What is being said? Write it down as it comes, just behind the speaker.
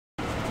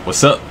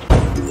What's up?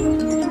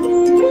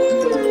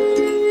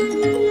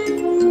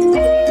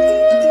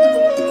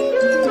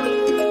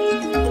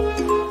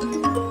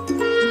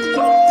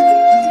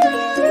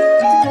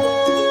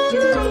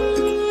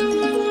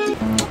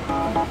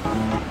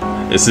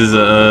 This is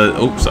a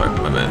sorry,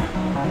 my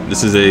man.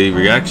 This is a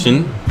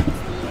reaction,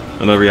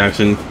 another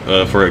reaction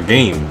for a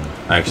game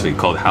actually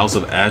called House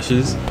of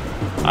Ashes.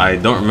 I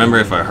don't remember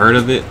if I heard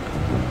of it,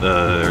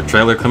 the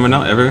trailer coming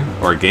out ever,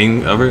 or a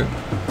game ever.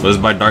 But it's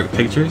by Dark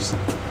Pictures.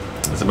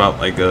 It's about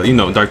like you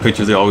know, Dark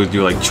Pictures, they always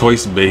do like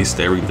choice based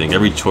everything.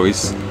 Every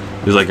choice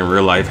is like in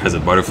real life has a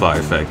butterfly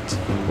effect,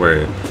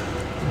 where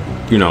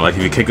you know, like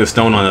if you kick a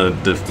stone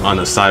on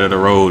the side of the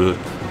road,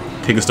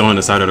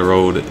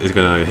 it's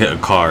gonna hit a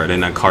car,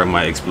 then that car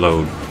might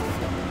explode.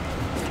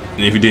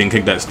 And if you didn't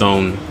kick that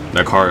stone,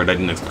 that car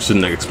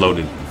shouldn't have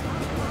exploded.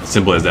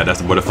 Simple as that.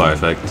 That's the butterfly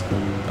effect.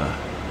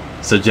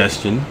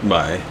 Suggestion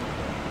by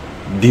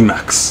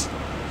D-Max.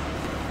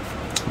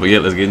 But yeah,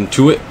 let's get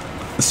into it.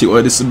 Let's see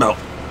what this is about.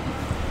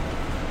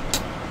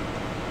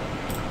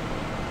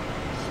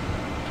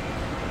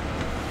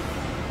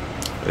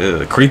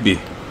 Creepy.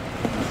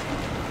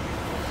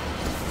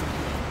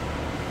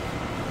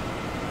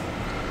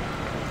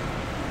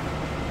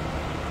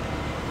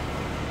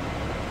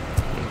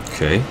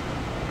 Okay.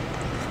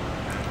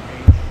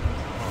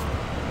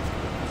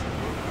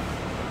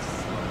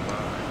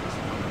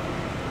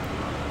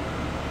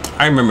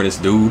 I remember this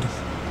dude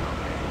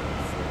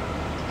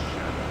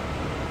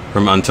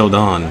from Until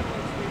Dawn.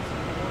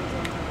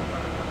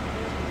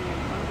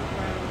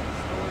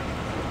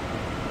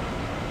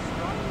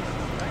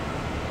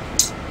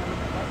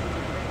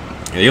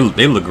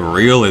 They look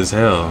real as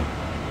hell.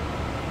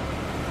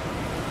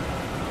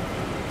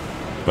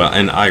 But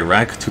in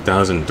Iraq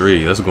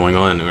 2003, that's what's going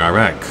on in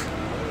Iraq.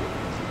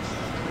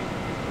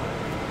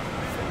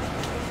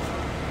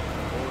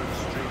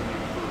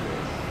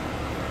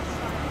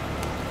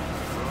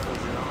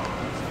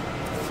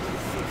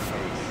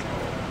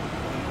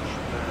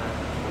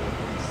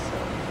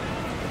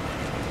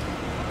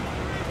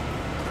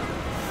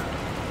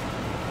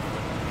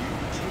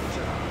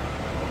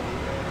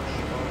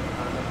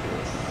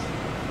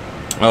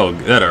 Oh,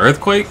 is that an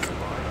earthquake?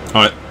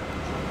 Oh,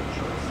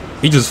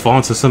 he just fell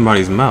into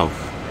somebody's mouth.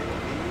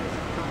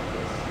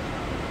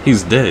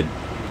 He's dead.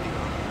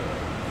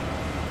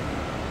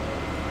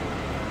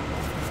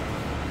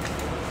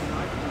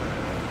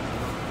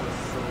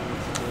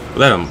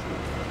 Let him.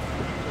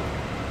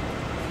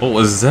 What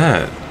was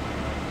that?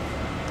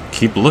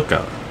 Keep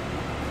lookout.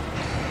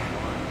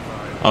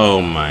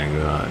 Oh my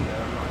god.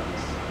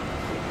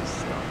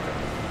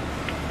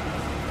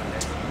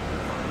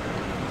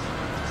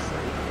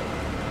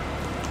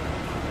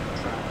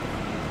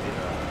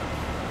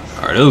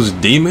 Are those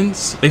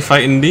demons? They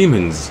fighting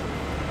demons.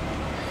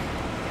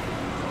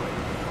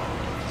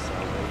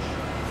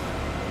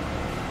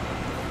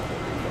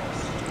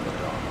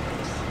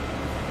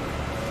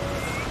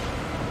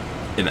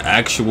 An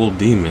actual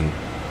demon.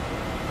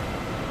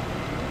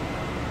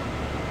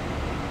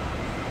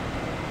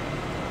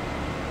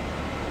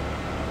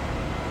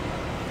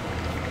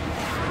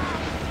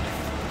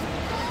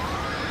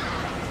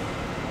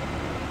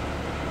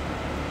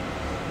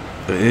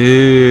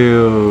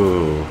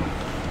 Ew.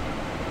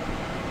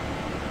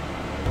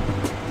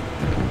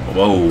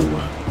 Whoa.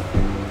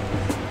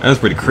 That was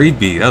pretty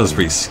creepy. That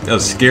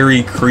was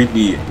scary,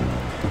 creepy,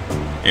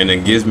 and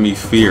it gives me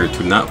fear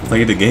to not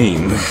play the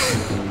game.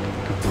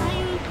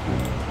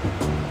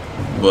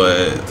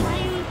 But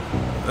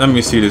let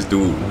me see this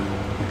dude.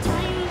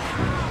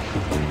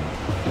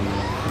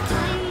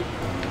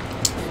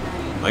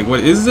 Like,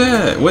 what is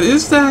that? What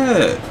is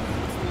that?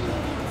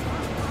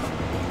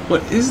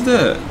 What is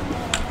that?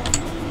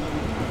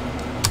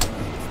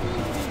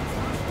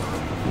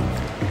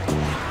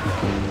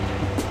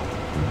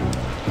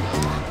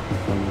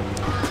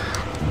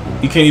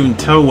 You can't even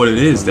tell what it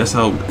is. That's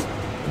how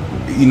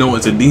you know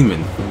it's a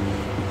demon.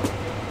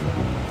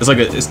 It's like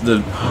it's the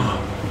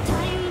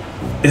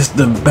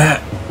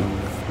bat,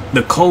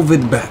 the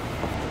COVID bat.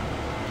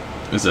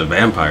 It's a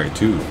vampire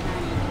too.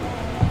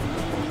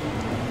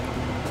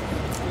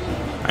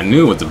 I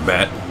knew it was a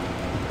bat.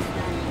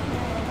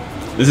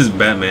 This is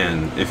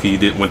Batman if he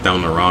went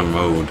down the wrong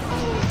mode.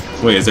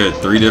 Wait, is there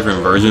 3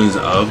 different versions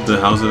of the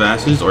House of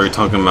Ashes, or are you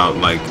talking about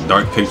like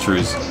Dark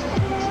Pictures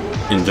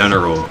in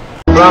general?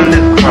 From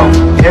this crow,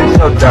 it's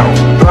so dope.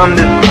 From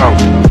this crow.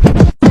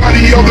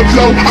 Body on the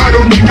floor, I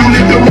don't need to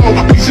live no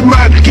more. Peace of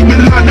mind, keep it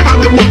aligned. I'm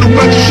the one who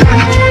runs the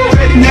shine.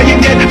 Ready, now you're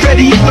dead.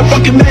 Ready, is the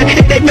fucking man.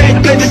 And they man,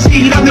 plant the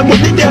seed. I'm the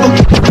one the devil.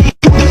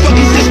 Who the fuck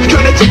is this?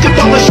 Trying to take up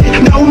all my shit.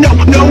 No, no,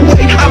 no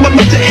way. I'm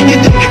about to end your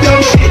day.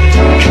 Dumb shit.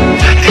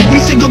 Every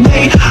single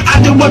day,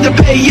 I don't want to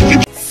pay if you.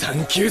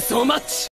 Thank you so much.